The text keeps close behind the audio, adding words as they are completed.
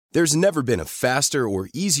There's never been a faster or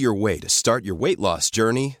easier way to start your weight loss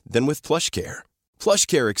journey than with PlushCare.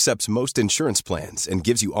 PlushCare accepts most insurance plans and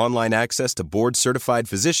gives you online access to board-certified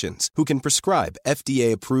physicians who can prescribe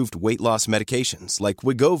FDA-approved weight loss medications like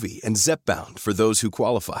Wegovy and Zepbound for those who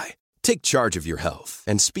qualify. Take charge of your health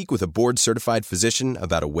and speak with a board-certified physician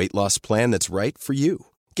about a weight loss plan that's right for you.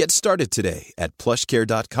 Get started today at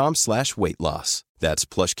plushcare.com/weight-loss. That's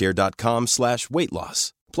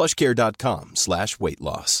plushcare.com/weight-loss.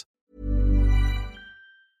 plushcare.com/weight-loss.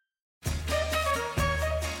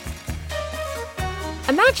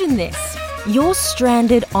 Imagine this. You're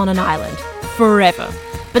stranded on an island forever.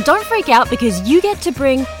 But don't freak out because you get to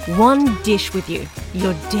bring one dish with you.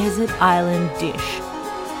 Your desert island dish.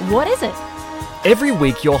 What is it? Every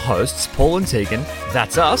week your hosts, Paul and Tegan,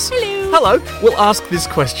 that's us, Hello, will ask this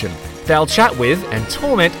question. They'll chat with and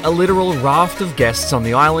torment a literal raft of guests on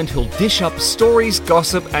the island who'll dish up stories,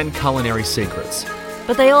 gossip and culinary secrets.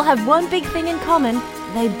 But they all have one big thing in common.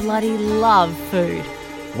 They bloody love food.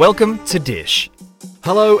 Welcome to Dish.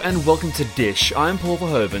 Hello and welcome to Dish. I'm Paul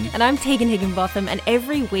Verhoeven. And I'm Tegan Higginbotham, and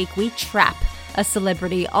every week we trap a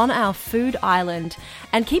celebrity on our food island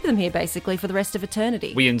and keep them here basically for the rest of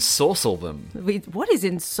eternity. We ensorcel them. What is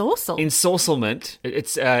ensorcel? Ensorcelment,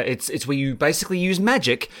 it's where you basically use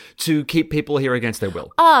magic to keep people here against their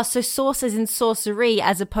will. So sauce is in sorcery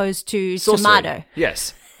as opposed to Sorcery. tomato.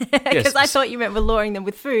 Yes. Because I thought you meant we're luring them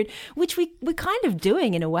with food, which we're kind of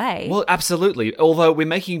doing in a way. Well, absolutely. Although we're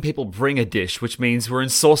making people bring a dish, which means we're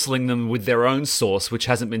ensorceling them with their own sauce, which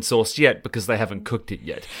hasn't been sourced yet because they haven't cooked it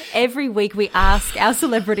yet. Every week we ask our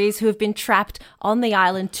celebrities who have been trapped on the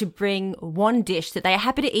island to bring one dish that they are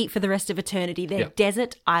happy to eat for the rest of eternity, their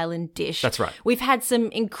desert island dish. That's right. We've had some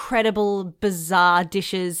incredible, bizarre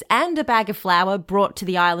dishes and a bag of flour brought to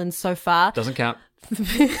the island so far. Doesn't count.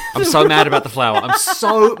 I'm so mad about the flour. I'm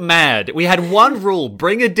so mad. We had one rule,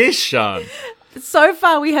 bring a dish, Sean. So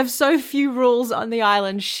far, we have so few rules on the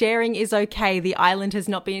island. Sharing is okay. The island has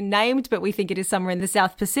not been named, but we think it is somewhere in the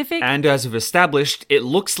South Pacific. And as we've established, it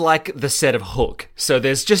looks like the set of Hook. So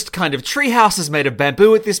there's just kind of tree houses made of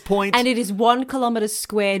bamboo at this point. And it is 1 kilometre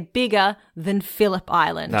squared bigger than Phillip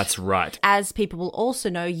Island. That's right. As people will also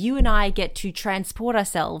know, you and I get to transport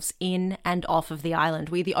ourselves in and off of the island.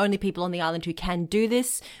 We're the only people on the island who can do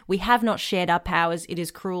this. We have not shared our powers. It is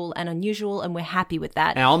cruel and unusual, and we're happy with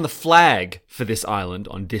that. Now, on the flag for this island,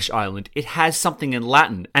 on Dish Island, it has something in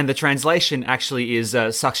Latin, and the translation actually is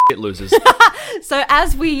suck shit losers. So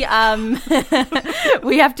as we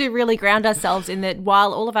we have to really ground ourselves in that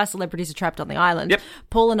while all of our celebrities are trapped on the island,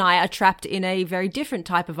 Paul and I are trapped in a very different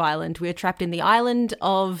type of island. We are trapped in the island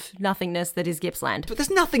of nothingness that is Gippsland. But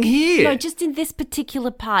there's nothing here. No, just in this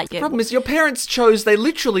particular part. The problem is your parents they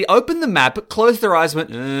literally opened the map, closed their eyes,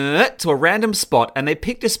 went to a random spot, and they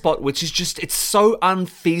picked a spot which is just, it's so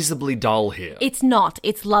unfeasibly dull here. It's not.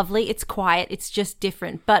 It's lovely. It's quiet. It's just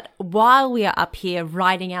different. But while we are up here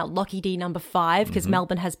riding out Lockie D number 5, because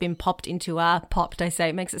Melbourne has been popped into popped, I say,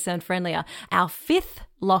 it makes it sound friendlier, our 5th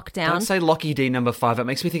lockdown. Don't say Lockie D number 5. It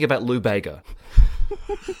makes me think about Lou Bega.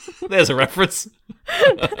 There's a reference.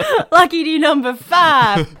 Lucky D number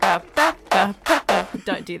 5.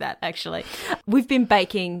 Don't do that, actually. We've been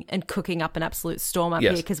baking and cooking up an absolute storm up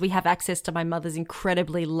here because we have access to my mother's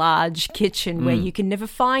incredibly large kitchen where you can never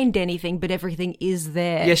find anything, but everything is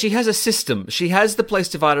there. Yeah, she has a system. She has the place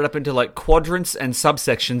divided up into like quadrants and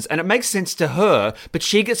subsections, and it makes sense to her, but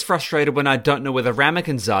she gets frustrated when I don't know where the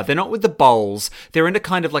ramekins are. They're not with the bowls. They're in a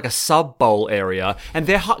kind of like a sub-bowl area, and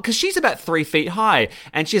they're high, because she's about 3 feet high,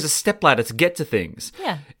 and she has a stepladder to get to things.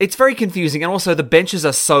 Yeah. It's very confusing, and also the benches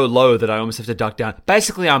are so low that I almost have to duck down.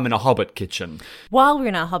 Basically, I'm in a hobbit kitchen. While we're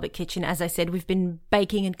in our hobbit kitchen, as I said, we've been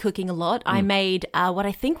baking and cooking a lot. I made what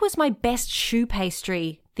I think was my best choux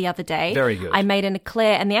pastry the other day. Very good. I made an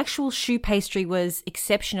eclair, and the actual choux pastry was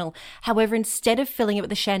exceptional. However, instead of filling it with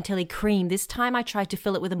the chantilly cream, this time I tried to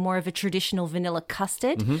fill it with more of a traditional vanilla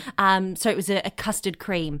custard. So it was a custard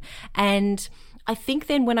cream. And I think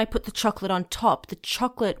then when I put the chocolate on top, the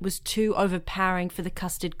chocolate was too overpowering for the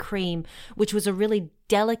custard cream, which was a really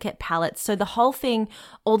delicate palate. So the whole thing,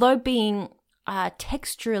 although being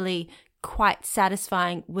texturally quite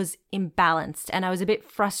satisfying, was imbalanced, and I was a bit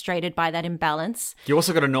frustrated by that imbalance. You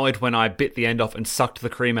also got annoyed when I bit the end off and sucked the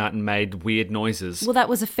cream out and made weird noises. Well, that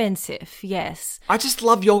was offensive, yes. I just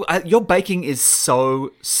love your baking is so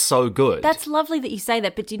good. That's lovely that you say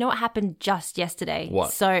that, but do you know what happened just yesterday?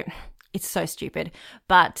 What? So, it's so stupid,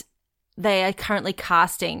 but they are currently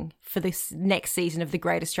casting for this next season of the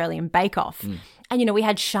Great Australian Bake Off. And, we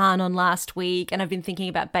had Sian on last week, and I've been thinking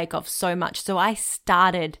about Bake Off so much, so I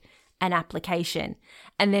started an application.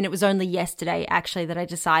 And then it was only yesterday, actually, that I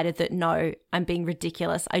decided that no, I'm being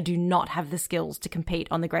ridiculous. I do not have the skills to compete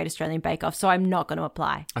on the Great Australian Bake Off, so I'm not going to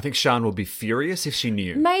apply. I think Sian would be furious if she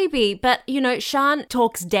knew. Maybe, but, you know, Sian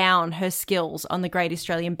talks down her skills on the Great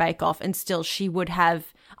Australian Bake Off, and still she would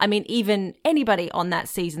have... I mean, even anybody on that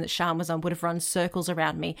season that Sian was on would have run circles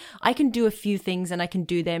around me. I can do a few things and I can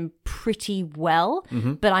do them pretty well,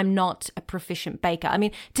 but I'm not a proficient baker. I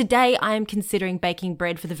mean, today I am considering baking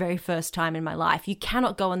bread for the very first time in my life. You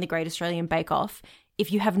cannot go on the Great Australian Bake Off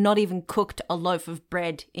if you have not even cooked a loaf of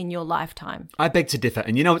bread in your lifetime. I beg to differ.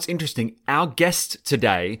 And you know what's interesting? Our guest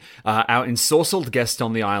today, our ensorcelled guest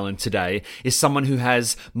on the island today, is someone who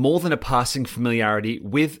has more than a passing familiarity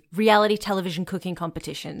with... reality television cooking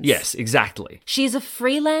competitions. Yes, exactly. She is a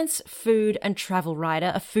freelance food and travel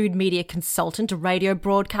writer, a food media consultant, a radio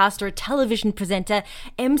broadcaster, a television presenter,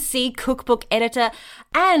 MC, cookbook editor,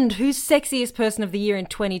 and who's sexiest person of the year in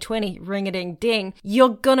 2020, ring-a-ding-ding. You're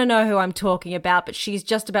gonna know who I'm talking about, but she's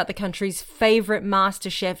just about the country's favourite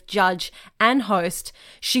MasterChef judge and host.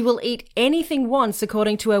 She will eat anything once,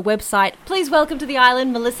 according to her website. Please welcome to the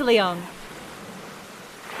island, Melissa Leong.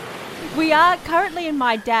 We are currently in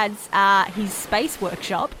my dad's his space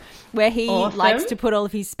workshop, where he likes to put all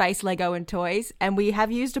of his space Lego and toys, and we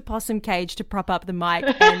have used a possum cage to prop up the mic,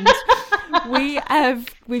 and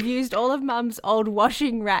we've used all of Mum's old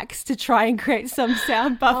washing racks to try and create some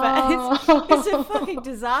sound buffer. It's a fucking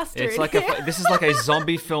disaster. It's like this is like a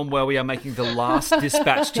zombie film where we are making the last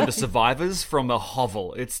dispatch to the survivors from a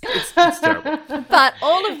hovel. It's terrible. But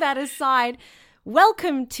all of that aside,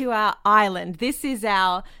 welcome to our island. This is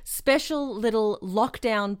our special little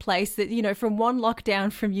lockdown place that, you know, from one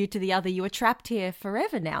lockdown from you to the other, you are trapped here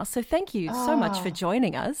forever now. So thank you so much for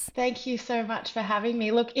joining us. Thank you so much for having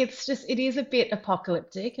me. Look, it is a bit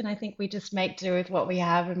apocalyptic, and I think we just make do with what we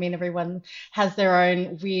have. I mean, everyone has their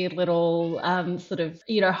own weird little sort of,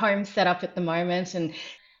 you know, home setup at the moment, and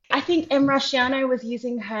I think Em Rusciano was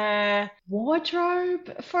using her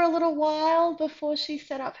wardrobe for a little while before she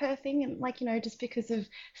set up her thing, and like, you know, just because of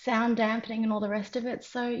sound dampening and all the rest of it.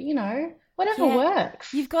 So, you know, whatever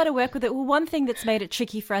works. You've got to work with it. Well, one thing that's made it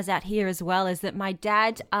tricky for us out here as well is that my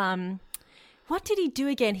dad, what did he do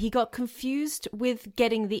again? He got confused with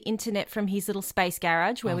getting the internet from his little space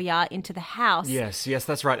garage where we are into the house. Yes,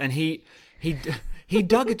 that's right. And he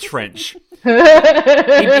dug a trench. He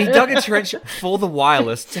dug a trench for the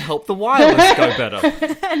wireless to help the wireless go better.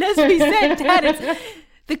 And as we said, Dad,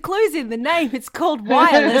 the clue's in the name. It's called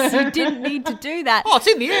wireless. You didn't need to do that. Oh, it's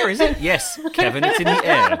in the air, is it? Yes, Kevin, it's in the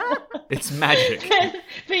air. It's magic.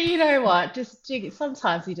 But you know what? Just dig it.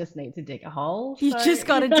 Sometimes you just need to dig a hole. You just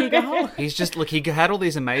got to dig a hole. He had all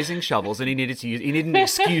these amazing shovels, and he needed an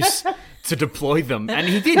excuse to deploy them. And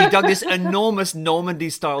he did. He dug this enormous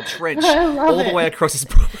Normandy-style trench all the way across his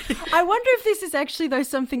property. I wonder if this is actually, though,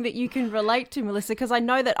 something that you can relate to, Melissa, because I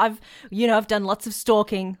know that I've done lots of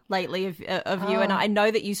stalking lately of you, and I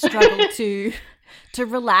know that you struggle to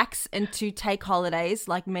relax and to take holidays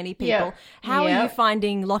like many people. Yeah. How are you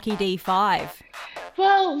finding Lockie D5?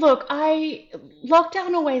 Well, look,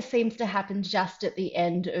 lockdown always seems to happen just at the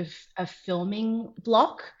end of a filming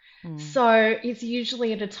block. So it's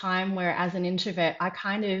usually at a time where, as an introvert, I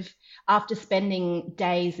kind of, after spending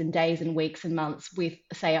days and days and weeks and months with,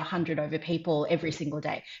 say, 100 over people every single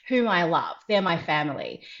day, whom I love, they're my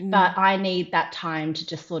family, but I need that time to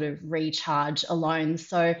just sort of recharge alone.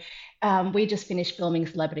 So we just finished filming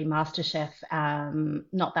Celebrity MasterChef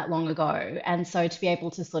not that long ago. And so to be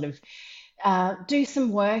able to sort of do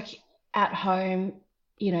some work at home,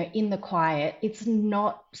 you know, in the quiet, it's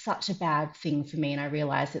not such a bad thing for me. And I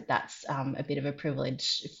realize that that's a bit of a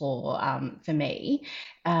privilege for me.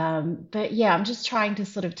 But yeah, I'm just trying to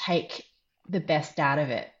sort of take the best out of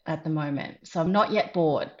it at the moment. So I'm not yet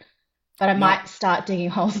bored, but I might start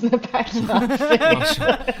digging holes in the backyard.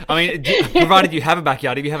 Sure. I mean, provided you have a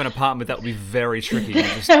backyard, if you have an apartment, that would be very tricky.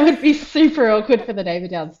 That would be super awkward for the neighbour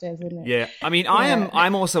downstairs, wouldn't it? Yeah, I mean,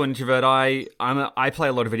 I'm also an introvert. I play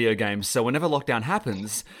a lot of video games, so whenever lockdown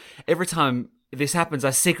happens, every time this happens,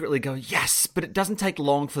 I secretly go, yes, but it doesn't take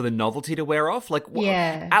long for the novelty to wear off. Like,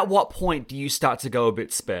 at what point do you start to go a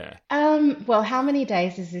bit spare? Well, how many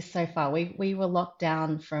days is this so far? We were locked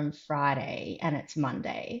down from Friday and it's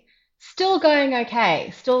Monday. Still going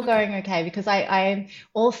okay because I am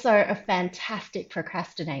also a fantastic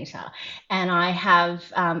procrastinator, and I have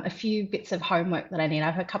a few bits of homework that I need. I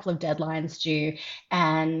have a couple of deadlines due,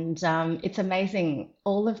 and it's amazing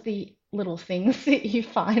all of the little things that you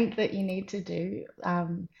find that you need to do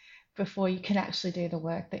before you can actually do the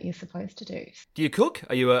work that you're supposed to do. Do you cook?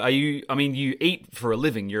 Are you I mean, you eat for a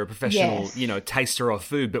living. You're a professional, Yes. taster of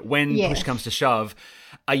food. But when Yes. push comes to shove,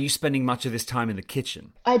 are you spending much of this time in the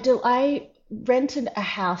kitchen? I do. I rented a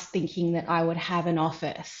house thinking that I would have an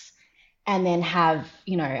office and then have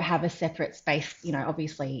a separate space,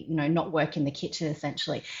 obviously, not work in the kitchen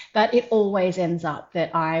essentially. But it always ends up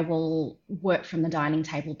that I will work from the dining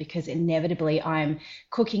table because inevitably I'm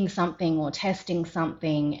cooking something or testing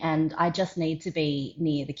something and I just need to be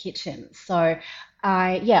near the kitchen. So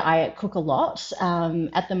I cook a lot.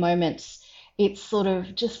 At the moment, it's sort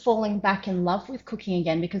of just falling back in love with cooking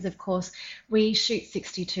again because, of course, we shoot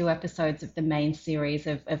 62 episodes of the main series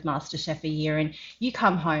of MasterChef a year, and you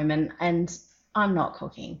come home and I'm not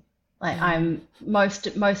cooking. Like I'm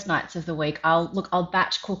most nights of the week, I'll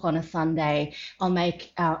batch cook on a Sunday.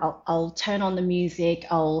 I'll turn on the music.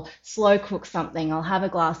 I'll slow cook something. I'll have a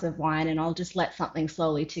glass of wine, and I'll just let something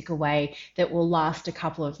slowly tick away that will last a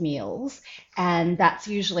couple of meals. And that's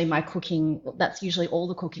usually my cooking. That's usually all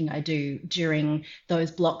the cooking I do during those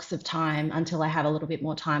blocks of time until I have a little bit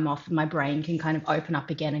more time off, and my brain can kind of open up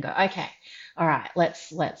again and go, okay, all right,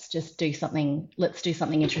 let's just do something. Let's do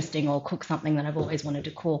something interesting, or cook something that I've always wanted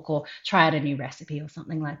to cook, or try out a new recipe or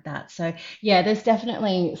something like that. So yeah, there's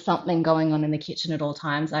definitely something going on in the kitchen at all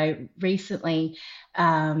times. I recently,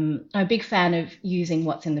 I'm a big fan of using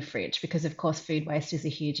what's in the fridge because, of course, food waste is a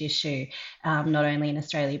huge issue, not only in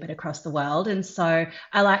Australia but across the world. And so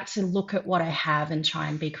I like to look at what I have and try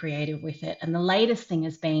and be creative with it. And the latest thing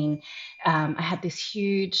has been, I had this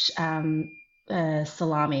huge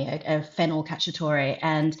salami, a fennel cacciatore,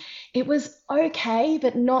 and it was okay,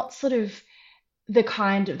 but not sort of the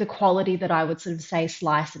quality that I would sort of say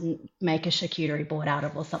slice and make a charcuterie board out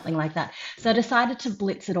of or something like that. So I decided to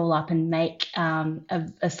blitz it all up and make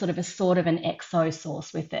a sort of an XO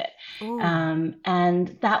sauce with it.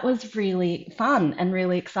 And that was really fun and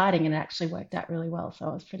really exciting, and it actually worked out really well. So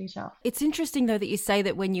I was pretty chuffed. It's interesting though that you say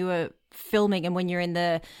that when you were filming and when you're in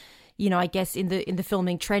the I guess in the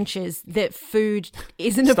filming trenches, that food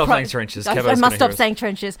isn't Stop saying trenches. I must stop saying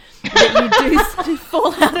trenches. That you do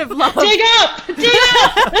fall out of love. Dig up!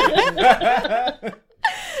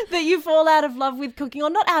 That you fall out of love with cooking, or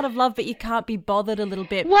not out of love, but you can't be bothered a little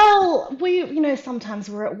bit. Well, sometimes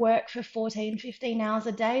we're at work for 14, 15 hours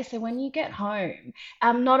a day. So when you get home,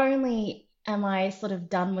 not only am I sort of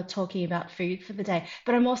done with talking about food for the day,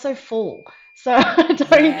 but I'm also full. So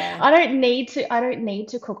I don't need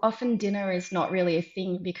to cook. Often dinner is not really a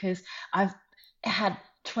thing because I've had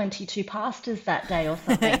 22 pastas that day or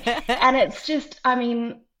something. And it's just, I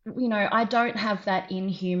don't have that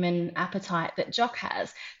inhuman appetite that Jock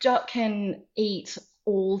has. Jock can eat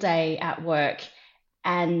all day at work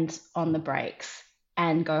and on the breaks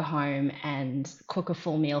and go home and cook a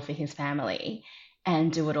full meal for his family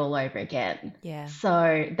and do it all over again. Yeah.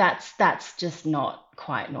 So that's just not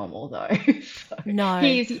quite normal though. So no.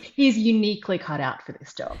 He's uniquely cut out for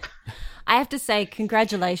this job. I have to say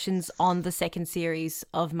congratulations on the second series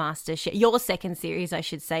of MasterChef. Your second series, I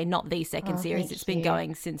should say, not the second series. It's been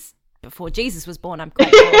going since before Jesus was born. I'm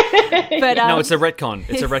grateful. But no, it's a retcon.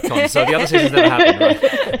 It's a retcon. So the other seasons never happened, right?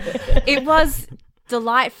 It was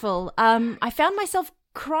delightful. I found myself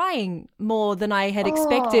crying more than I had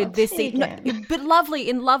expected this season, but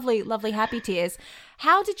lovely happy tears.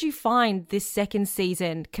 How did you find this second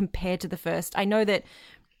season compared to the first? I know that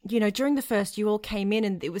during the first you all came in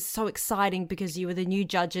and it was so exciting because you were the new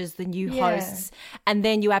judges, the new hosts, and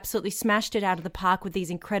then you absolutely smashed it out of the park with these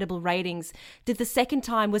incredible ratings. Did the second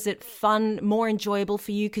time, was it fun, more enjoyable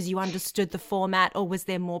for you because you understood the format, or was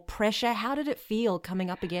there more pressure? How did it feel coming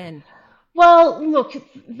up again? Well, look,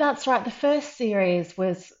 that's right. The first series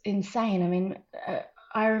was insane. I mean,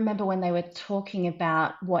 I remember when they were talking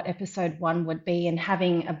about what episode 1 would be and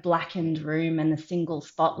having a blackened room and a single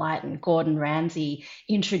spotlight and Gordon Ramsay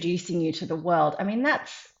introducing you to the world. I mean,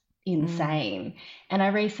 that's insane. And I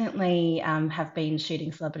recently have been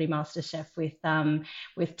shooting Celebrity MasterChef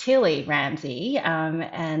with Tilly Ramsay,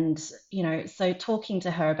 and so talking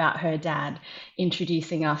to her about her dad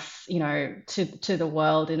introducing us, to the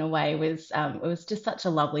world in a way was it was just such a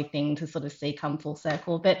lovely thing to sort of see come full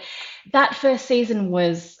circle. But that first season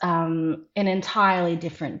was an entirely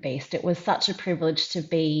different beast. It was such a privilege to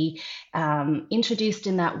be introduced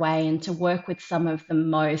in that way and to work with some of the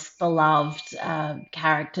most beloved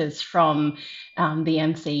characters from the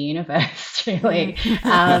MC universe, really, to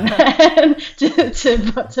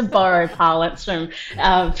borrow parlance from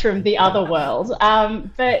the other world.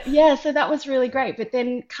 But yeah, so that was really great. But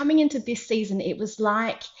then coming into this season, it was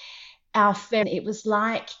like our very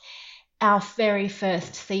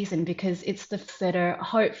first season, because it's the that are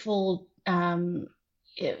hopeful,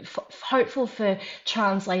 hopeful for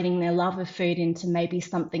translating their love of food into maybe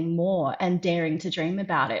something more and daring to dream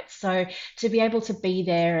about it. So to be able to be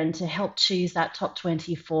there and to help choose that top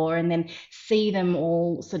 24 and then see them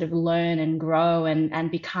all sort of learn and grow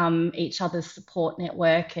and become each other's support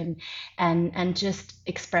network and just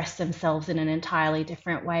express themselves in an entirely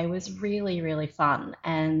different way was really, really fun.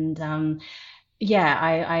 And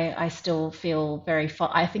yeah, I still feel very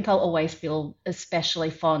fond. I think I'll always feel especially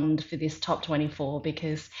fond for this top 24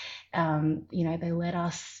 because, they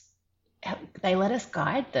let us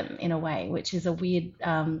guide them in a way, which is a weird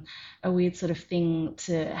sort of thing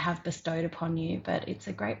to have bestowed upon you. But it's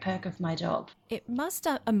a great perk of my job. It must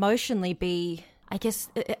emotionally be, I guess,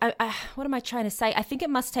 what am I trying to say? I think it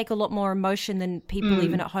must take a lot more emotion than people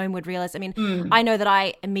even at home would realize. I mean, I know that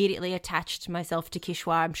I immediately attached myself to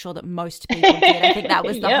Kishwa. I'm sure that most people did. I think that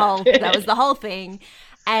was the whole thing.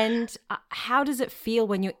 And how does it feel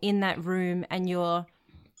when you're in that room and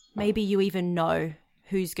maybe you even know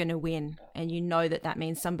who's going to win and you know that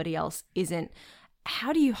means somebody else isn't?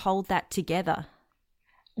 How do you hold that together?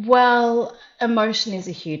 Well, emotion is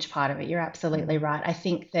a huge part of it. You're absolutely right. I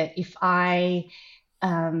think that if I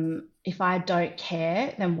don't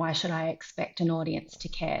care, then why should I expect an audience to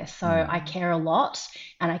care? So I care a lot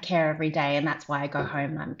and I care every day, and that's why I go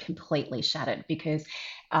home and I'm completely shattered because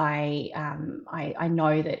I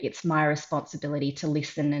know that it's my responsibility to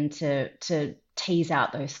listen and to tease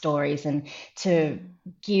out those stories and to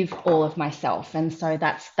give all of myself. And so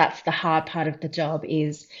that's the hard part of the job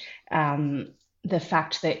is the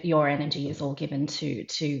fact that your energy is all given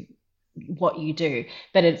to what you do,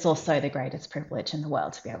 but it's also the greatest privilege in the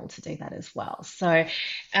world to be able to do that as well. So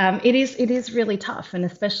it is really tough, and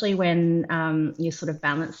especially when you're sort of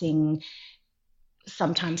balancing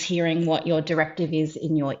sometimes hearing what your directive is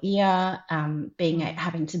in your ear,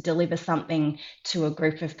 having to deliver something to a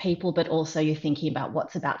group of people, but also you're thinking about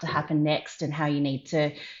what's about to happen next and how you need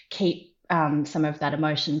to keep some of that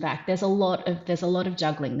emotion back. There's a lot of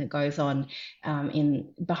juggling that goes on in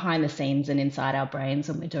behind the scenes and inside our brains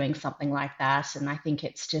when we're doing something like that. And I think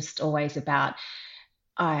it's just always about,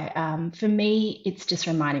 for me, it's just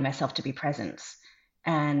reminding myself to be present.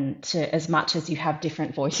 And to, as much as you have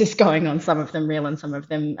different voices going on, some of them real and some of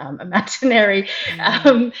them imaginary,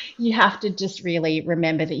 you have to just really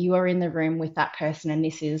remember that you are in the room with that person and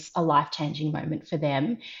this is a life-changing moment for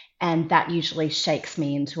them. And that usually shakes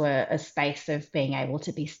me into a space of being able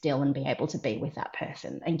to be still and be able to be with that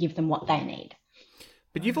person and give them what they need.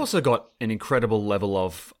 But you've also got an incredible level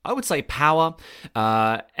of, I would say, power,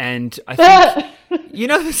 and I think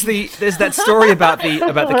there's that story about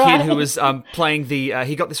the kid who was playing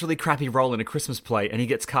he got this really crappy role in a Christmas play, and he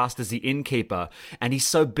gets cast as the innkeeper, and he's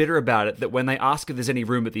so bitter about it that when they ask if there's any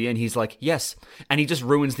room at the inn, he's like, yes, and he just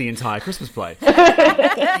ruins the entire Christmas play.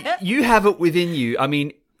 You have it within you. I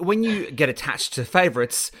mean, when you get attached to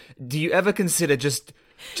favourites, do you ever consider just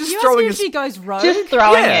throwing if he goes rogue? Just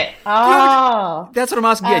throwing it. Oh. That's what I'm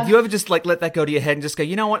asking. Yeah, do you ever just let that go to your head and just go,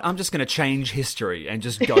 you know what, I'm just going to change history and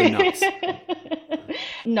just go nuts?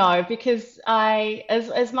 No, because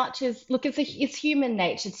as much as, look, it's human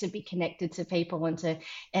nature to be connected to people and to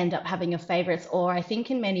end up having your favorites, or I think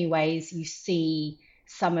in many ways you see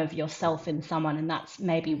some of yourself in someone and that's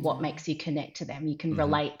maybe what makes you connect to them. You can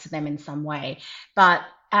relate to them in some way. But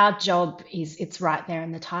our job it's right there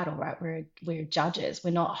in the title, right? We're judges.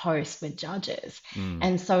 We're not hosts, we're judges.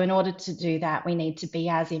 And so in order to do that, we need to be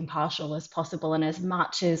as impartial as possible. And as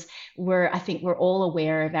much as I think we're all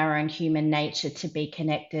aware of our own human nature to be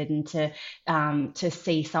connected and to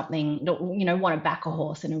see something, want to back a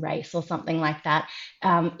horse in a race or something like that.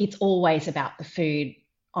 It's always about the food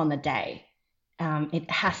on the day. It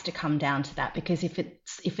has to come down to that, because if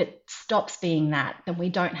it stops being that, then we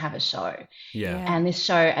don't have a show. Yeah. And this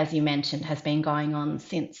show, as you mentioned, has been going on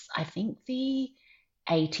since I think the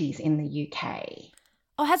 80s in the UK.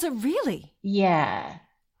 Oh, has it really? Yeah.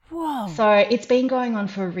 Whoa. So it's been going on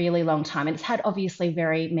for a really long time, and it's had obviously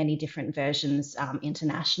very many different versions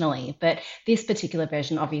internationally, but this particular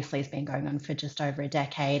version obviously has been going on for just over a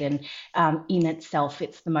decade, and in itself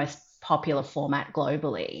it's the most popular format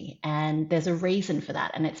globally, and there's a reason for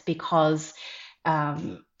that, and it's because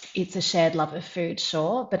it's a shared love of food,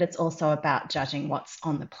 sure, but it's also about judging what's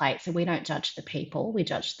on the plate. So we don't judge the people, we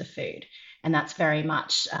judge the food, and that's very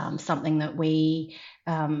much something that we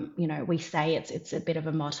say it's a bit of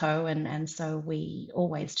a motto, and so we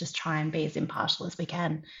always just try and be as impartial as we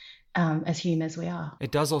can. as human as we are.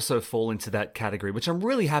 It does also fall into that category, which I'm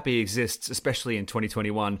really happy exists, especially in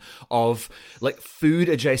 2021, of like food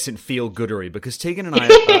adjacent feel goodery, because Tegan and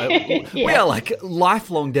I, we are like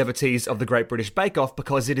lifelong devotees of the Great British Bake Off,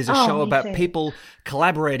 because it is a show about people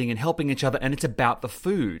collaborating and helping each other, and it's about the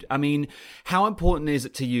food. I mean, how important is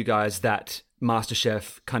it to you guys that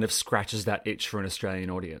MasterChef kind of scratches that itch for an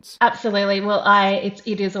Australian audience? Absolutely. Well,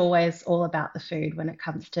 it is always all about the food when it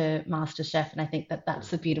comes to MasterChef, and I think that that's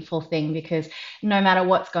the beautiful thing, because no matter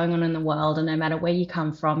what's going on in the world, and no matter where you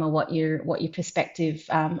come from or what your perspective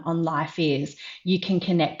on life is, you can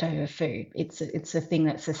connect over food. It's a thing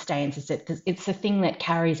that sustains us. It's the thing that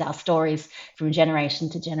carries our stories from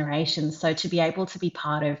generation to generation. So to be able to be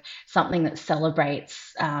part of something that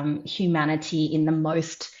celebrates humanity in the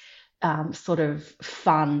most sort of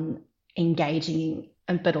fun, engaging,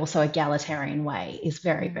 but also egalitarian way is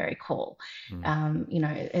very, very cool.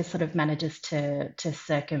 It sort of manages to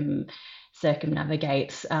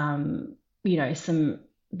circumnavigate, some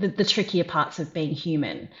the trickier parts of being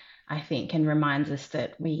human, I think, and reminds us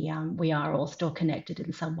that we are all still connected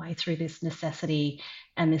in some way through this necessity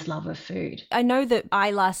and this love of food. I know that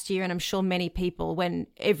last year, and I'm sure many people, when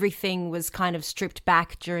everything was kind of stripped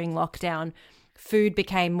back during lockdown, food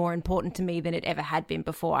became more important to me than it ever had been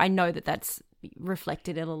before. I know that that's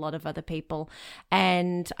reflected in a lot of other people.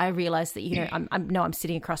 And I realized that, I'm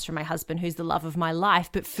sitting across from my husband, who's the love of my life,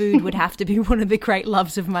 but food would have to be one of the great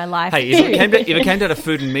loves of my life. Hey, if it came down to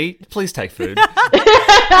food and meat, please take food.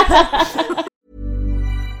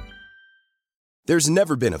 There's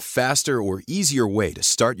never been a faster or easier way to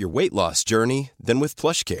start your weight loss journey than with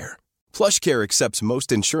PlushCare. PlushCare accepts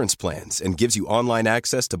most insurance plans and gives you online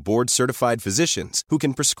access to board-certified physicians who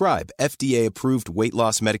can prescribe FDA-approved weight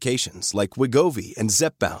loss medications like Wegovy and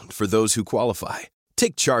Zepbound for those who qualify.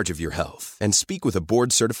 Take charge of your health and speak with a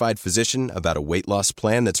board-certified physician about a weight loss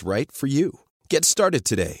plan that's right for you. Get started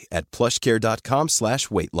today at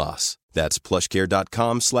plushcare.com/weight-loss. That's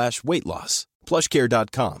plushcare.com/weight-loss.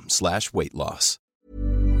 plushcare.com/weight-loss.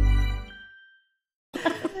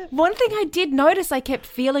 One thing I did notice I kept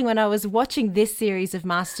feeling when I was watching this series of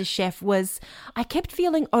MasterChef was I kept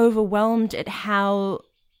feeling overwhelmed at how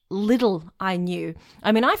little I knew.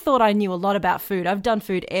 I mean, I thought I knew a lot about food. I've done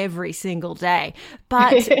food every single day,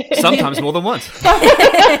 but sometimes more than once. For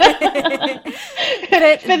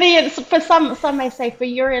some may say for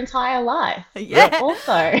your entire life. Yeah.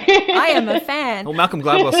 Also. I am a fan. Well, Malcolm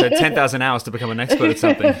Gladwell said 10,000 hours to become an expert at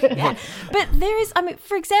something. Yeah. But there is,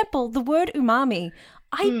 for example, the word umami.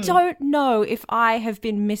 I don't know if I have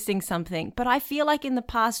been missing something, but I feel like in the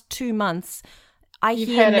past 2 months, You've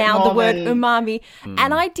hear now the word umami,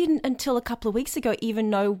 and I didn't until a couple of weeks ago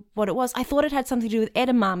even know what it was. I thought it had something to do with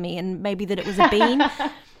edamame and maybe that it was a bean.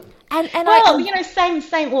 Same.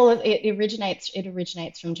 Well, it originates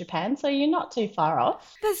from Japan, so you're not too far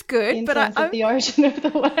off. That's good, in terms of the origin of the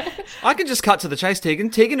word. I can just cut to the chase,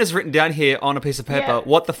 Tegan. Tegan has written down here on a piece of paper,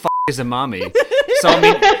 what the is umami? So, I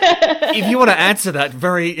mean, if you want to answer that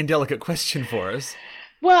very indelicate question for us.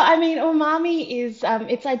 Well, I mean, umami is,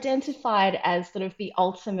 it's identified as sort of the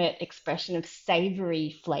ultimate expression of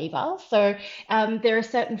savory flavor. So there are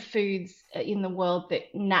certain foods in the world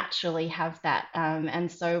that naturally have that.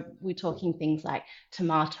 And so we're talking things like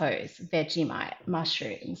tomatoes, Vegemite,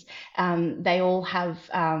 mushrooms. They all have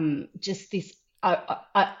just this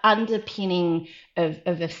underpinning of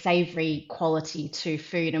a savory quality to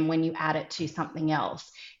food. And when you add it to something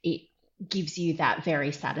else, it gives you that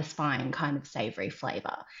very satisfying kind of savory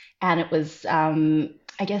flavor. And it was,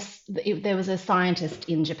 there was a scientist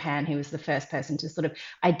in Japan who was the first person to sort of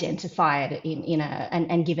identify it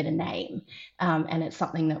and give it a name. And it's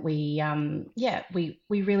something that we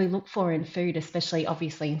really look for in food, especially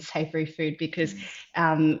obviously in savory food, because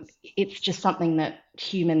it's just something that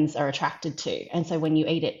humans are attracted to. And so when you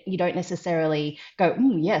eat it, you don't necessarily go,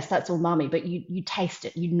 yes, that's umami, but you taste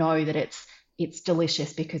it, you know that it's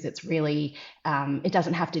delicious because it's really, it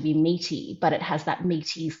doesn't have to be meaty, but it has that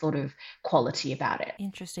meaty sort of quality about it.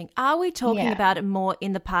 Interesting. Are we talking about it more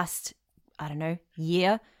in the past, I don't know,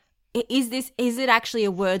 year? Is it actually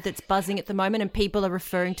a word that's buzzing at the moment and people are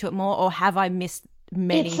referring to it more, or have I missed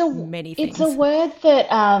many things? It's a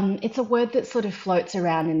word that sort of floats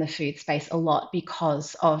around in the food space a lot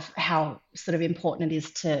because of how sort of important it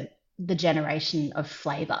is to the generation of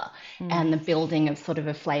flavor and the building of sort of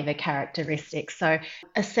a flavor characteristic. So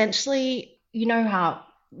essentially, you know how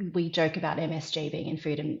we joke about MSG being in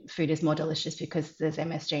food, and food is more delicious because there's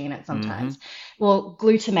MSG in it sometimes. Well,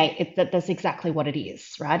 glutamate, that's exactly what it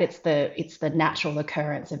is, right? It's the natural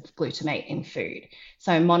occurrence of glutamate in food.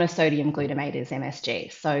 So monosodium glutamate is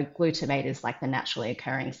MSG. So glutamate is like the naturally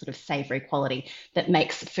occurring sort of savory quality that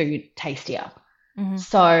makes food tastier.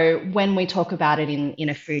 So when we talk about it in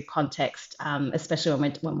a food context,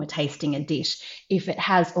 especially when we're tasting a dish, if it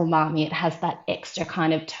has umami, it has that extra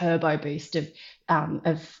kind of turbo boost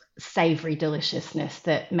of savory deliciousness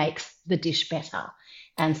that makes the dish better.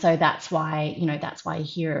 And so that's why you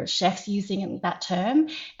hear chefs using that term.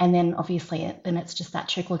 And then obviously then it's just that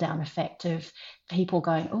trickle down effect of people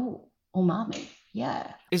going, oh, umami.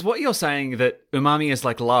 Yeah. Is what you're saying that umami is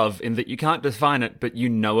like love in that you can't define it, but you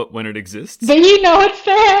know it when it exists? But you know it's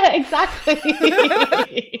there,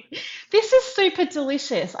 exactly. This is super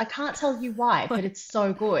delicious. I can't tell you why, but it's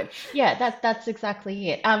so good. Yeah, that's exactly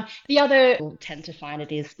it. The other we'll tend to find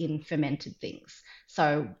it is in fermented things.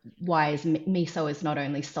 So why is miso is not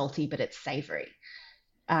only salty, but it's savory.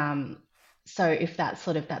 So if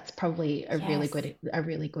that's probably a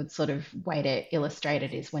really good sort of way to illustrate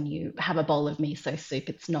it is when you have a bowl of miso soup,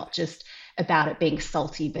 it's not just about it being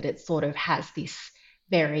salty, but it sort of has this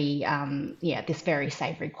very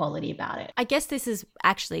savory quality about it. I guess this is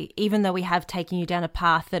actually, even though we have taken you down a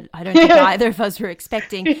path that I don't think either of us were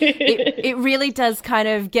expecting, it really does kind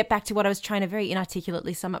of get back to what I was trying to very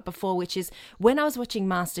inarticulately sum up before, which is when I was watching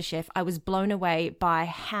MasterChef, I was blown away by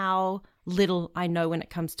how little I know when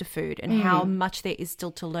it comes to food and how much there is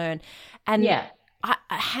still to learn. And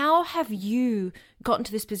how have you gotten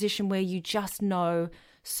to this position where you just know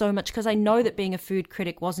so much? Because I know that being a food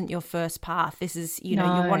critic wasn't your first path. This is,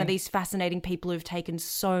 you're one of these fascinating people who've taken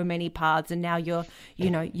so many paths, and now you're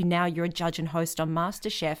a judge and host on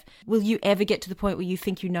MasterChef. Will you ever get to the point where you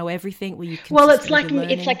think you know everything? Will you? Well, it's like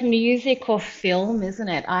music or film, isn't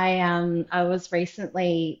it? I was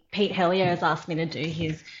recently, Pete Hellier has asked me to do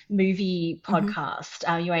his movie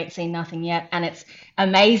podcast. You Ain't Seen Nothing Yet, and it's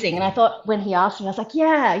amazing. And I thought when he asked me, I was like,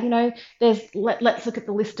 let's look at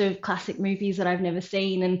the list of classic movies that I've never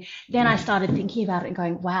seen. And then I started thinking about it and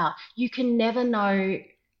going, wow, you can never know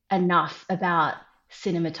enough about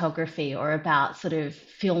cinematography or about sort of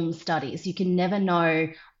film studies. You can never know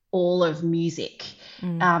all of music.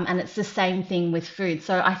 And it's the same thing with food.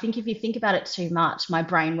 So I think if you think about it too much, my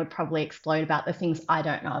brain would probably explode about the things I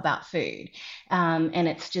don't know about food. And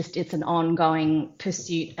it's an ongoing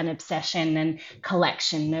pursuit and obsession and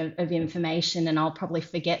collection of information. And I'll probably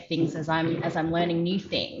forget things as I'm learning new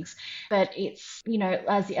things. But it's,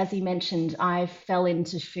 as you mentioned, I fell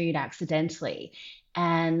into food accidentally.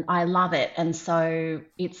 And I love it. And so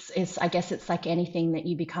I guess it's like anything that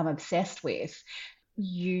you become obsessed with.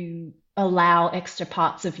 You allow extra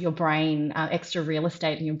parts of your brain, extra real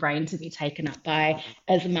estate in your brain to be taken up by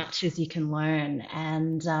as much as you can learn.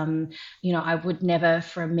 And, I would never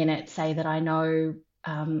for a minute say that I know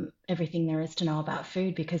everything there is to know about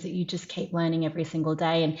food, because you just keep learning every single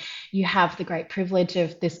day. And you have the great privilege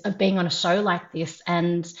of being on a show like this,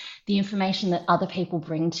 and the information that other people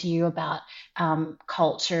bring to you about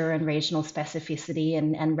culture and regional specificity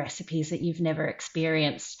and recipes that you've never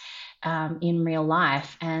experienced in real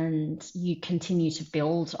life, and you continue to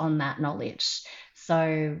build on that knowledge. So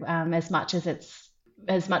as much as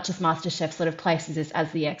MasterChef sort of places us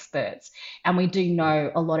as the experts, and we do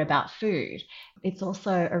know a lot about food, it's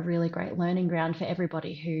also a really great learning ground for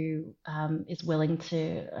everybody who is willing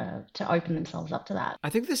to open themselves up to that. I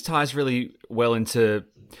think this ties really well into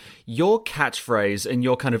your catchphrase, and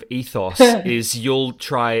your kind of ethos is you'll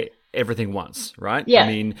try everything once, right?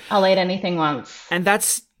 Yeah, I'll eat anything once. And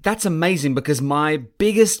that's amazing, because my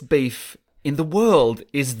biggest beef in the world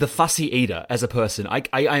is the fussy eater as a person. I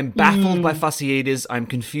am baffled by fussy eaters. I'm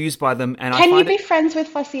confused by them. And Can you be friends with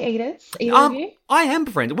fussy eaters? Either of you? I am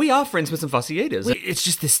friends. We are friends with some fussy eaters. It's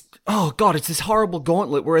just this, it's this horrible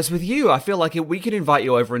gauntlet. Whereas with you, I feel like we could invite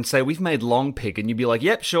you over and say, we've made long pig. And you'd be like,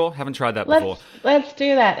 yep, sure, haven't tried that before. Let's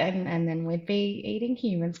do that. And then we'd be eating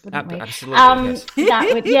humans, wouldn't we?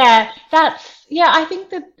 Absolutely, yes. I think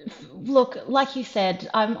that, look, like you said,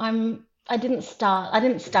 I didn't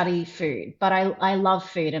study food, but I love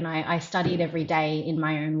food, and I study it every day in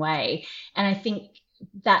my own way. And I think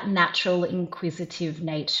that natural inquisitive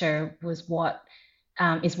nature was what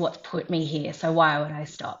is what's put me here. So why would I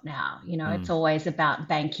stop now? It's always about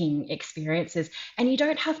banking experiences, and you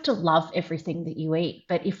don't have to love everything that you eat.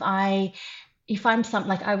 But if I'm something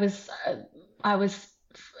like I was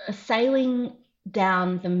sailing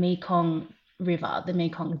down the Mekong River, the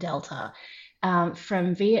Mekong Delta,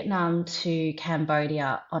 from Vietnam to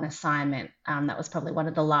Cambodia on assignment. That was probably one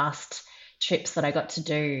of the last trips that I got to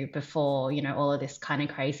do before, all of this kind of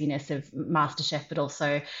craziness of MasterChef, but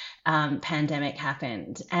also pandemic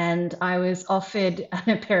happened. And I was offered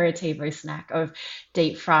an aperitivo snack of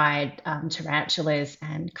deep fried tarantulas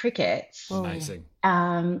and crickets. Amazing.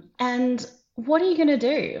 And what are you going to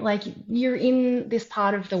do? Like, you're in this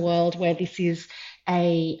part of the world where this is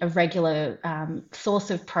a regular source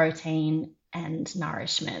of protein and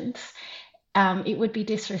nourishment. It would be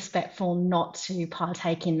disrespectful not to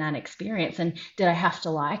partake in that experience. And did I have to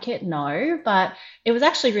like it? No, but it was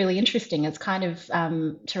actually really interesting. It's kind of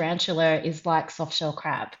tarantula is like soft shell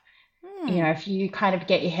crab. If you kind of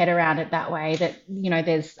get your head around it that way, that,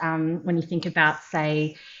 there's when you think about,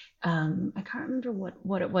 say, I can't remember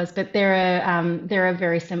what it was, but there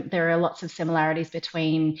are lots of similarities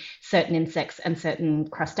between certain insects and certain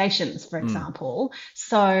crustaceans, for example.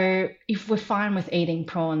 So if we're fine with eating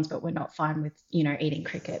prawns, but we're not fine with, eating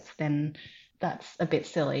crickets, then that's a bit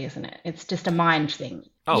silly, isn't it? It's just a mind thing.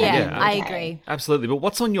 Oh, yeah. I agree. Absolutely. But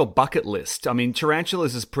what's on your bucket list? I mean,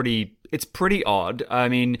 tarantulas is pretty odd. I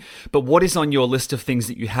mean, but what is on your list of things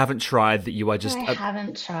that you haven't tried that you are just... I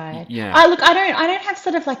haven't tried. Yeah. I don't have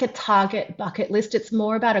sort of like a target bucket list. It's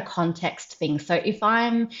more about a context thing. So if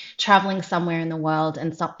I'm traveling somewhere in the world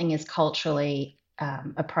and something is culturally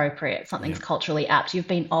appropriate, something's culturally apt, you've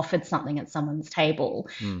been offered something at someone's table,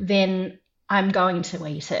 then I'm going to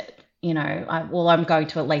eat it. I'm going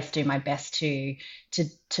to at least do my best to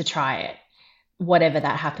try it, whatever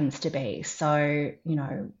that happens to be. So,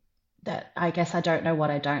 that I guess I don't know what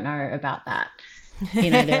I don't know about that.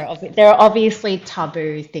 There are obviously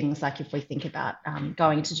taboo things, like if we think about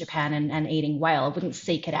going to Japan and eating whale, I wouldn't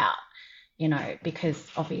seek it out, because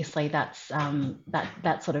obviously that's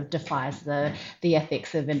that sort of defies the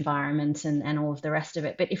ethics of environment and all of the rest of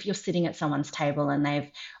it. But if you're sitting at someone's table and they've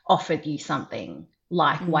offered you something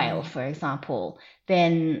like whale, for example,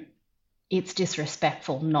 then it's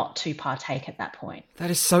disrespectful not to partake at that point. That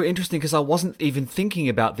is so interesting, because I wasn't even thinking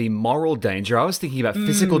about the moral danger. I was thinking about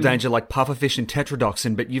physical danger like pufferfish and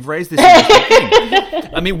tetrodotoxin, but you've raised this interesting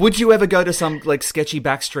thing. I mean, would you ever go to some like sketchy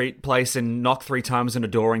backstreet place and knock 3 times on a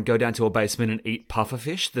door and go down to a basement and eat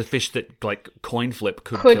pufferfish, the fish that like coin flip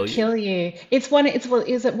could kill you? Is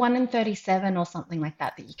it 1 in 37 or something like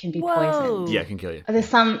that you can be poisoned? Yeah, it can kill you. There's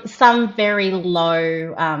some very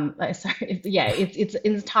low. It's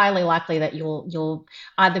entirely likely that you'll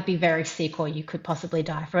either be very sick or you could possibly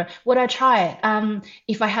die from it. Would I try it?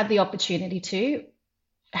 If I had the opportunity to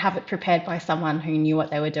have it prepared by someone who knew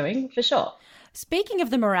what they were doing, for sure. Speaking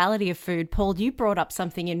of the morality of food, Paul, you brought up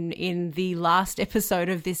something in the last episode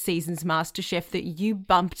of this season's MasterChef that you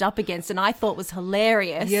bumped up against and I thought was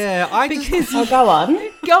hilarious. Yeah, go on.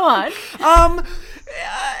 Go on.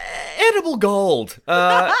 Edible gold.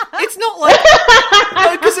 It's not like...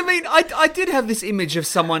 Because, I mean, I did have this image of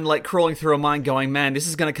someone, like, crawling through a mine going, man, this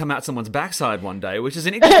is going to come out someone's backside one day, which is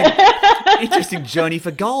an interesting journey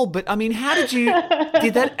for gold. But, I mean,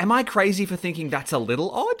 did that... Am I crazy for thinking that's a little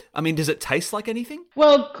odd? I mean, does it taste like anything?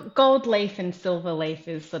 Well, gold leaf and silver leaf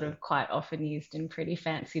is sort of quite often used in pretty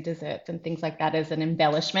fancy desserts and things like that as an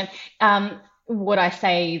embellishment. Would I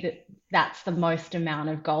say that's the most amount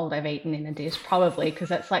of gold I've eaten in a dish? Probably, because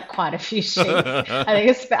that's like quite a few sheets.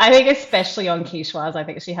 I think especially on quicheoise, I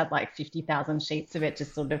think she had like 50,000 sheets of it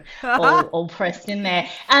just sort of all pressed in there.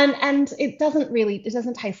 And it doesn't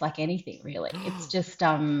taste like anything really. It's just,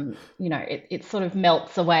 it sort of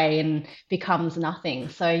melts away and becomes nothing.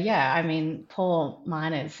 So yeah, I mean, poor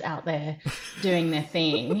miners out there doing their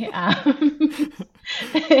thing.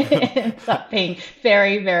 It ends up being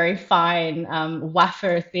very, very fine,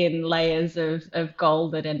 wafer thin layers of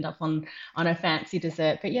gold that end up on a fancy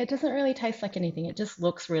dessert. But yeah, it doesn't really taste like anything. It just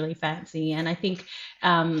looks really fancy. And I think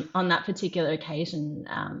on that particular occasion,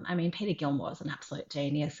 Peter Gilmore was an absolute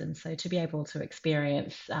genius. And so to be able to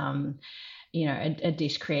experience, a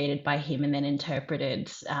dish created by him and then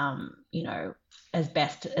interpreted, as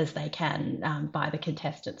best as they can by the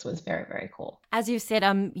contestants was very, very cool. As you've said,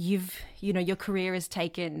 your career has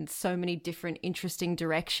taken so many different interesting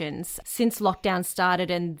directions. Since lockdown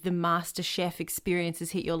started and the MasterChef experience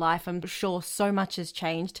has hit your life, I'm sure so much has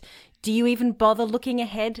changed. Do you even bother looking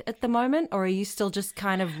ahead at the moment, or are you still just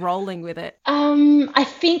kind of rolling with it? I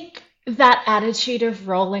think that attitude of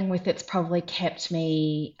rolling with it's probably kept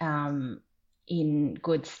me in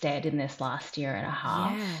good stead in this last year and a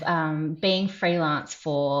half. Yeah. Being freelance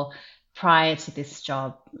for, prior to this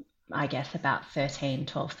job, I guess about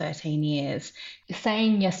 12, 13 years,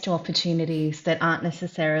 saying yes to opportunities that aren't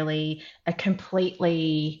necessarily a complete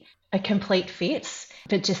fit,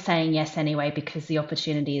 but just saying yes anyway because the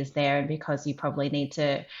opportunity is there and because you probably need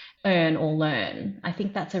to earn or learn. I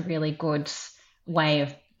think that's a really good way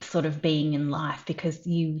of sort of being in life, because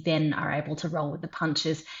you then are able to roll with the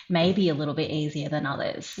punches maybe a little bit easier than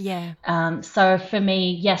others. Yeah. So for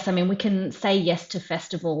me, yes, I mean, we can say yes to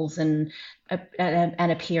festivals and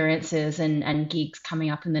appearances and gigs coming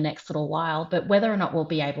up in the next little while, but whether or not we'll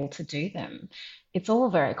be able to do them, it's all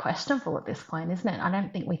very questionable at this point, isn't it? I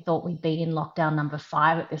don't think we thought we'd be in lockdown number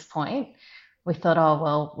 5 at this point. We thought, oh,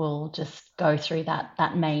 well, we'll just go through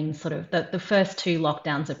that main sort of, the first 2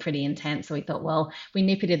 lockdowns are pretty intense. So we thought, well, we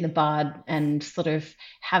nip it in the bud and sort of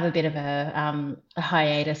have a bit of a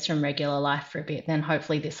hiatus from regular life for a bit. Then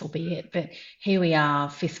hopefully this will be it. But here we are,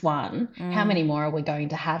 5th one. How many more are we going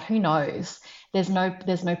to have? Who knows? There's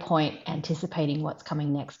no point anticipating what's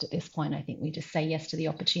coming next at this point. I think we just say yes to the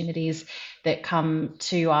opportunities that come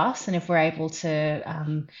to us. And if we're able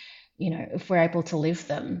to, if we're able to live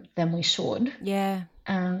them, then we should. Yeah.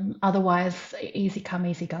 Otherwise, easy come,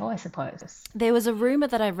 easy go, I suppose. There was a rumour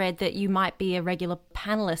that I read that you might be a regular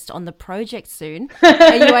panellist on the project soon.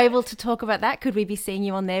 Are you able to talk about that? Could we be seeing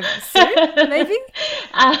you on there soon, maybe?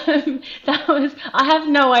 I have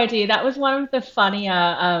no idea. That was one of the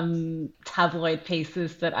funnier tabloid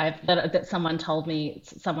pieces that someone told me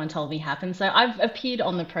happened. So I've appeared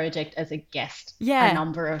on the project as a guest a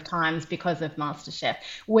number of times because of MasterChef.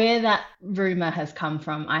 Where that rumour has come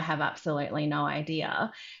from, I have absolutely no idea.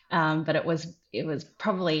 But it was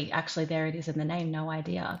probably, actually, there it is in the name, No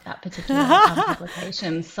Idea, that particular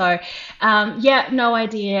publication. So no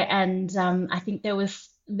idea. And I think there was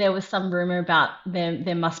some rumor about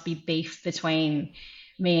there must be beef between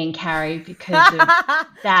me and Carrie because of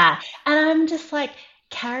that. And I'm just like,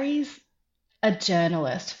 Carrie's a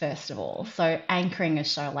journalist, first of all. So anchoring a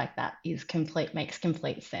show like that makes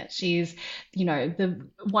complete sense. She's,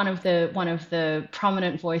 one of the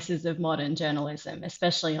prominent voices of modern journalism,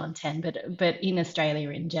 especially on 10, but in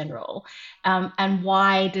Australia in general. And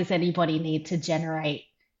why does anybody need to generate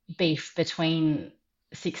beef between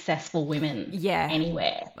successful women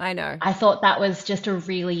anywhere? I know. I thought that was just a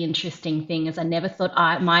really interesting thing, as I never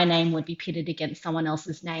thought my name would be pitted against someone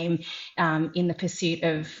else's name in the pursuit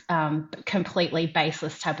of completely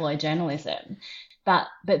baseless tabloid journalism. But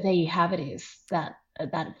there you have it, is that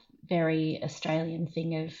very Australian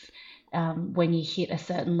thing of when you hit a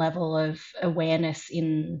certain level of awareness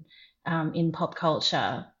in pop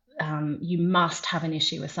culture, you must have an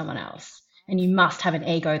issue with someone else, and you must have an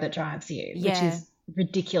ego that drives you, which is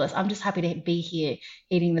ridiculous. I'm just happy to be here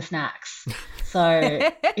eating the snacks. So,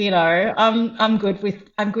 I'm good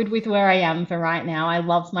with where I am for right now. I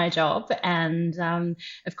love my job, and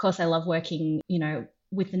of course I love working,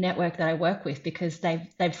 with the network that I work with, because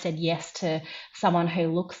they've said yes to someone who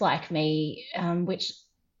looks like me, which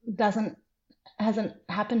hasn't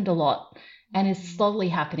happened a lot. And is slowly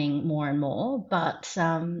happening more and more. But,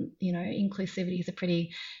 inclusivity is a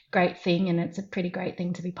pretty great thing, and it's a pretty great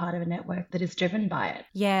thing to be part of a network that is driven by it.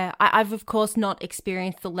 Yeah, I've, of course, not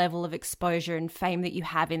experienced the level of exposure and fame that you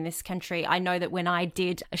have in this country. I know that when I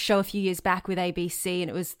did a show a few years back with ABC, and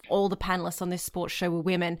it was all the panellists on this sports show were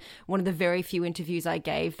women, one of the very few interviews I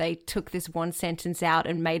gave, they took this one sentence out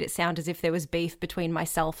and made it sound as if there was beef between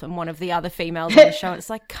myself and one of the other females on the show. It's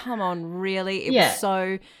like, come on, really? It was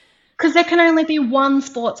so... Because there can only be one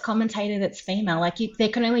sports commentator that's female. Like, there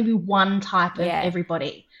can only be one type of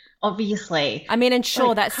everybody, obviously. I mean, and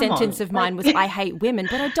sure, that sentence of mine was, I hate women,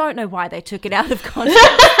 but I don't know why they took it out of context.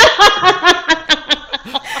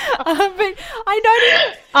 But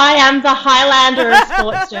I am the Highlander of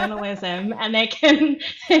sports journalism, and there can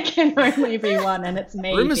only be one, and it's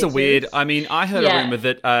me. Rumours are weird. I mean, I heard a rumour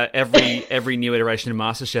that every new iteration of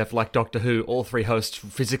MasterChef, like Doctor Who, all 3 hosts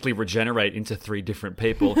physically regenerate into 3 different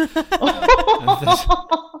people.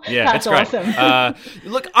 Yeah, that's it's great. Awesome.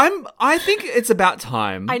 Look, I think it's about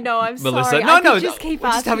time. I know, I'm Melissa. sorry. No, just we're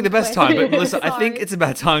just having the best time. But Melissa, I think it's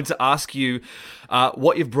about time to ask you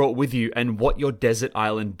what you've brought with you and what your desert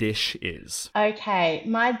island dish is. Okay,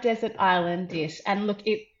 my desert island dish. And look,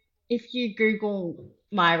 if you Google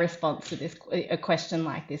my response to a question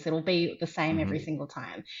like this, it'll be the same every single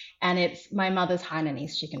time. And it's my mother's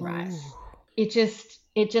Hainanese chicken rice. It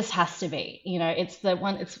just has to be. It's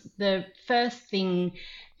the first thing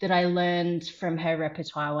that I learned from her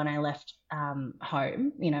repertoire when I left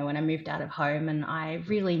home, when I moved out of home, and I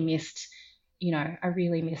really missed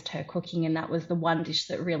her cooking. And that was the one dish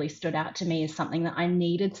that really stood out to me as something that I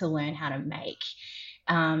needed to learn how to make,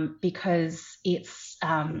 because it's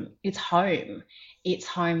home. It's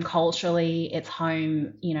home culturally. It's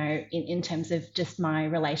home, in terms of just my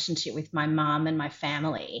relationship with my mum and my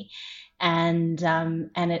family. And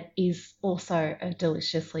it is also a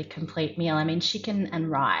deliciously complete meal. I mean, chicken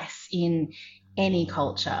and rice in any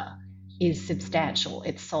culture is substantial.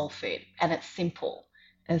 It's soul food, and it's simple.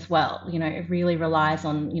 as well. You know, it really relies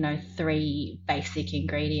on, you know, three basic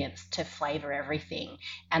ingredients to flavor everything.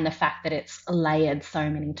 And the fact that it's layered so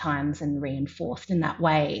many times and reinforced in that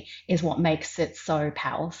way is what makes it so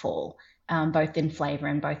powerful. Both in flavor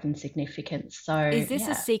and both in significance. So, is this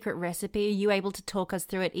a secret recipe? Are you able to talk us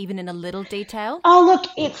through it even in a little detail? Oh, look,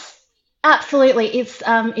 it's absolutely.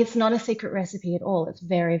 It's not a secret recipe at all. It's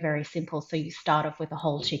very, very simple. So you start off with a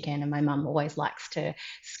whole chicken, and my mum always likes to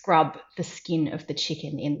scrub the skin of the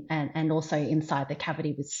chicken in and also inside the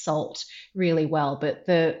cavity with salt really well. But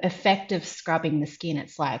the effect of scrubbing the skin,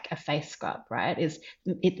 it's like a face scrub, right?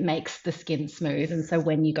 It makes the skin smooth. And so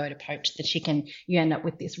when you go to poach the chicken, you end up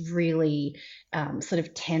with this really sort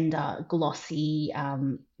of tender, glossy,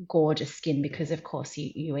 gorgeous skin because, of course,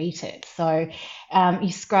 you eat it. So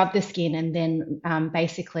you scrub the skin and then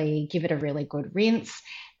basically give it a really good rinse.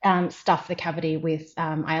 Stuff the cavity with,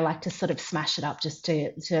 I like to sort of smash it up just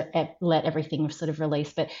to let everything sort of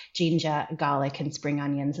release, but ginger, garlic and spring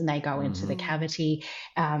onions, and they go into the cavity.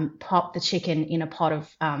 Pop the chicken in a pot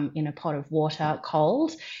of water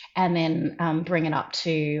cold, and then bring it up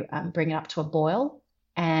to a boil.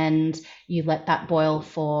 And you let that boil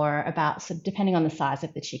for about, so depending on the size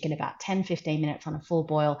of the chicken, about 10-15 minutes on a full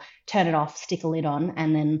boil. Turn it off, stick a lid on,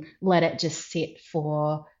 and then let it just sit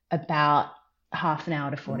for about half an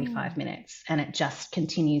hour to 45 minutes, and it just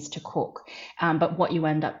continues to cook. But what you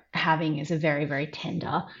end up having is a very, very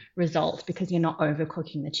tender result because you're not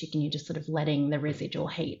overcooking the chicken. You're just sort of letting the residual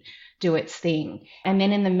heat do its thing. And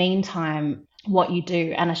then in the meantime, what you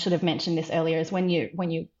do, and I should have mentioned this earlier, is when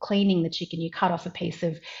you're cleaning the chicken, you cut off a piece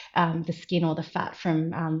of the skin or the fat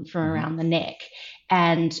from around the neck,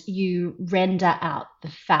 and you render out the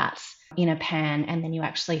fat in a pan, and then you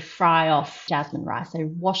actually fry off jasmine rice. So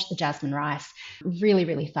wash the jasmine rice really,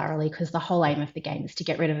 really thoroughly because the whole aim of the game is to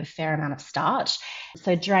get rid of a fair amount of starch.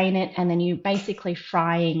 So drain it, and then you basically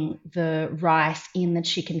frying the rice in the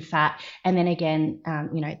chicken fat, and then again,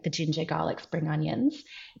 the ginger, garlic, spring onions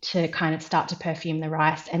to kind of start to perfume the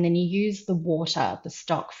rice. And then you use the water, the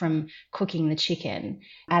stock from cooking the chicken,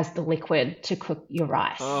 as the liquid to cook your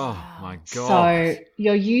rice. Oh my God. So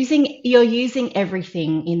you're using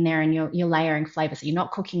everything in there, and you're layering flavor. So you're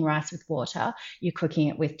not cooking rice with water, you're cooking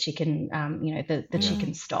it with chicken, the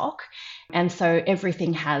chicken stock. And so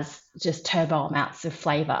everything has just turbo amounts of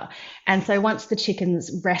flavor. And so once the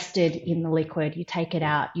chicken's rested in the liquid, you take it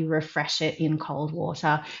out, you refresh it in cold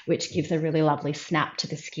water, which gives a really lovely snap to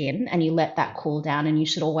the skin, and you let that cool down. And you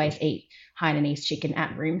should always eat Hainanese chicken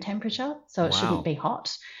at room temperature, so it shouldn't be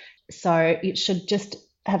hot. So it should just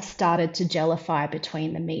have started to gellify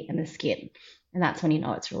between the meat and the skin. And that's when you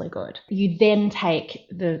know it's really good. You then take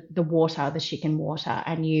the water, the chicken water,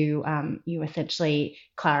 and you essentially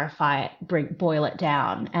clarify it, boil it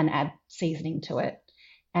down, and add seasoning to it.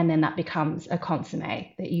 And then that becomes a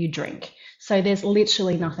consommé that you drink. So there's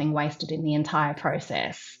literally nothing wasted in the entire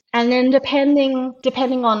process. And then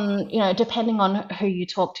depending on who you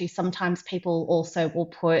talk to, sometimes people also will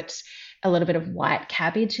put a little bit of white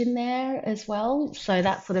cabbage in there as well. So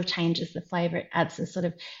that sort of changes the flavor. It adds a sort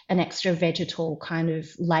of an extra vegetal kind of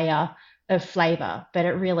layer of flavor. But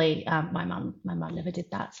it really, my mum never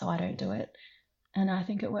did that, so I don't do it. And I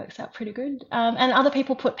think it works out pretty good. And other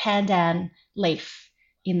people put pandan leaf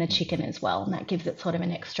in the chicken as well, and that gives it sort of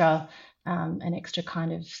an extra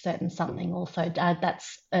kind of certain something also.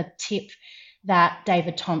 That's a tip that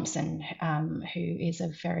David Thompson, who is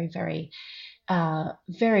a very, very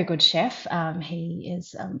very good chef. He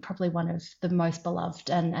is probably one of the most beloved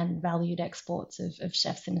and valued exports of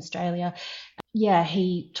chefs in Australia. Yeah,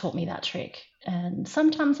 he taught me that trick. And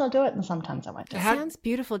sometimes I'll do it and sometimes I won't do it. It sounds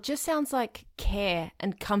beautiful. It just sounds like care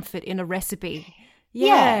and comfort in a recipe.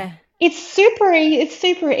 Yeah. It's super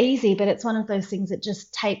easy, but it's one of those things that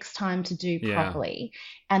just takes time to do properly.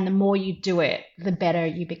 And the more you do it, the better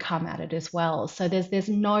you become at it as well. So there's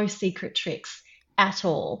no secret tricks at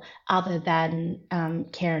all other than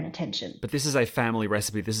care and attention. But this is a family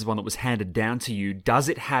recipe. This is one that was handed down to you. Does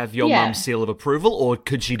it have your mum's seal of approval, or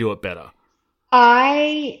could she do it better?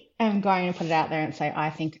 I am going to put it out there and say I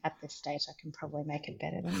think at this stage I can probably make it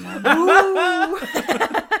better than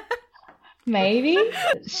that. Maybe.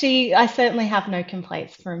 I certainly have no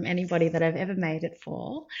complaints from anybody that I've ever made it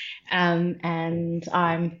for. And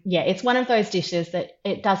it's one of those dishes that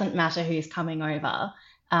it doesn't matter who's coming over.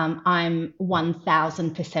 I'm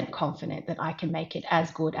 1000% confident that I can make it as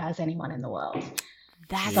good as anyone in the world.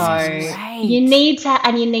 That's great. You need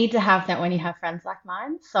to have that when you have friends like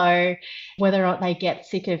mine. So whether or not they get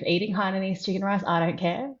sick of eating Hainanese chicken rice, I don't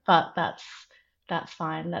care. But that's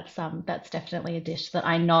fine. That's definitely a dish that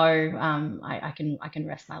I know I can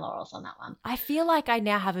rest my laurels on that one. I feel like I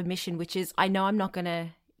now have a mission, which is I know I'm not going to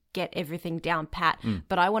get everything down pat,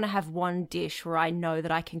 but I want to have one dish where I know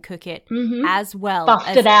that I can cook it as well Bust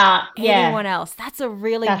as it out. anyone else. That's a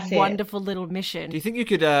really That's wonderful little mission. Do you think you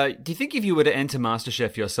could? Do you think if you were to enter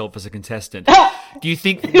MasterChef yourself as a contestant, do you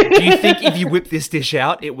think if you whip this dish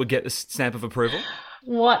out, it would get the stamp of approval?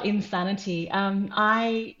 What insanity.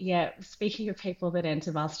 Speaking of people that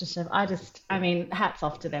enter MasterChef, I mean, hats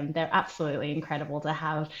off to them. They're absolutely incredible to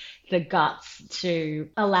have the guts to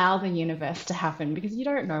allow the universe to happen, because you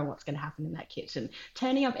don't know what's going to happen in that kitchen.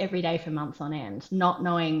 Turning up every day for months on end, not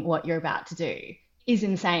knowing what you're about to do is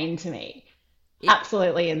insane to me.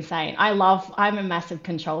 Absolutely insane. I'm a massive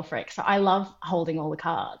control freak, so I love holding all the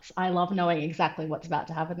cards. I love knowing exactly what's about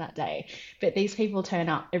to happen that day. But these people turn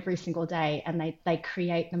up every single day and they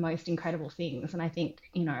create the most incredible things. And I think,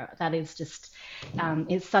 that is just,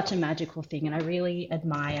 it's such a magical thing. And I really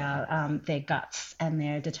admire their guts and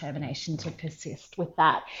their determination to persist with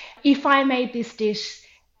that. If I made this dish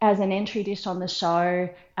as an entry dish on the show,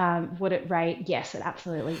 would it rate? Yes, it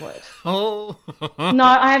absolutely would. Oh. No,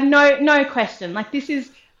 I have no question. Like,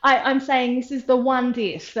 I'm saying this is the one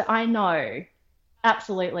dish that I know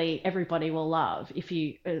absolutely everybody will love. If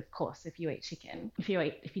you eat chicken. If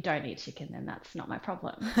you don't eat chicken, then that's not my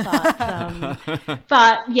problem.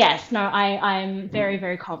 But yes, no, I'm very,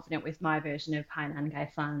 very confident with my version of Pai Nan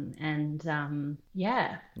Gai Fan, and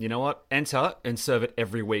yeah. You know what? Enter and serve it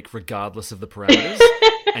every week, regardless of the parameters.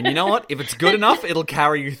 And you know what? If it's good enough, it'll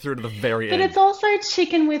carry you through to the very end. But it's also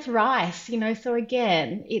chicken with rice, so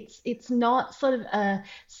again, it's not sort of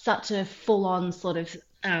such a full-on sort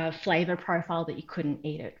of flavor profile that you couldn't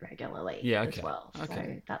eat it regularly as well. Okay.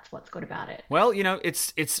 So that's what's good about it. Well,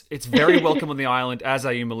 it's very welcome on the island, as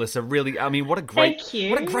are you, Melissa. Really, I mean, what a great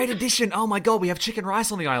addition. Oh my God, we have chicken rice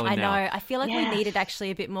on the island now. I know. I feel like we needed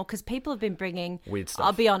actually a bit more, because people have been bringing weird stuff.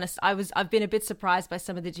 I'll be honest, I've been a bit surprised by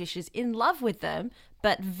some of the dishes, in love with them,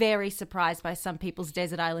 but very surprised by some people's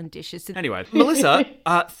desert island dishes. Anyway, Melissa,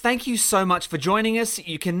 thank you so much for joining us.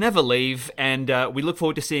 You can never leave, and we look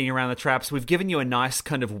forward to seeing you around the traps. We've given you a nice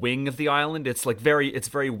kind of wing of the island. It's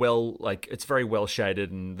very well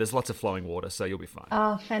shaded, and there's lots of flowing water, so you'll be fine.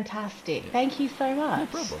 Oh, fantastic! Thank you so much. No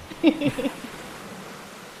problem.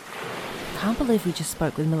 Can't believe we just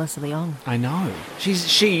spoke with Melissa Leong. I know.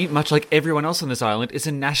 She, much like everyone else on this island, is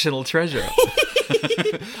a national treasure.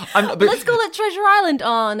 Let's call it Treasure Island.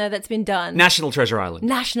 Oh, no, that's been done. National Treasure Island.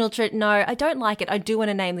 No, I don't like it. I do want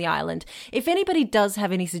to name the island. If anybody does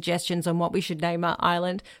have any suggestions on what we should name our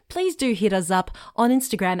island, please do hit us up on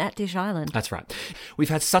Instagram at Dish Island. That's right. We've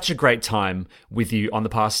had such a great time with you on the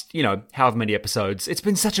past, however many episodes. It's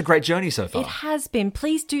been such a great journey so far. It has been.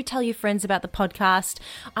 Please do tell your friends about the podcast.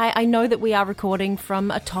 I know that we are recording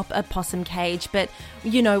from atop a possum cage, but,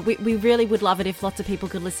 we really would love it if lots of people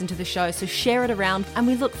could listen to the show. So share it around, and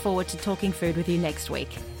we look forward to talking food with you next week.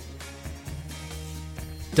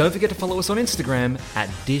 Don't forget to follow us on Instagram at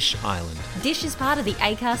Dish Island. Dish is part of the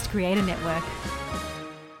Acast Creator Network.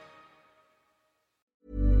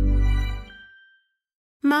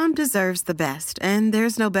 Mom deserves the best, and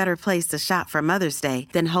there's no better place to shop for Mother's Day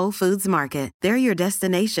than Whole Foods Market. They're your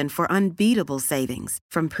destination for unbeatable savings,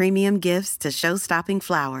 from premium gifts to show-stopping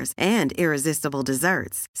flowers and irresistible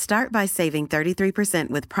desserts. Start by saving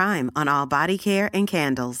 33% with Prime on all body care and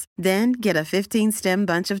candles. Then get a 15-stem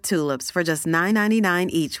bunch of tulips for just $9.99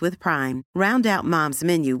 each with Prime. Round out Mom's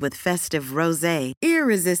menu with festive rosé,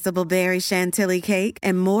 irresistible berry chantilly cake,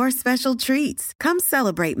 and more special treats. Come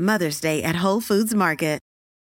celebrate Mother's Day at Whole Foods Market.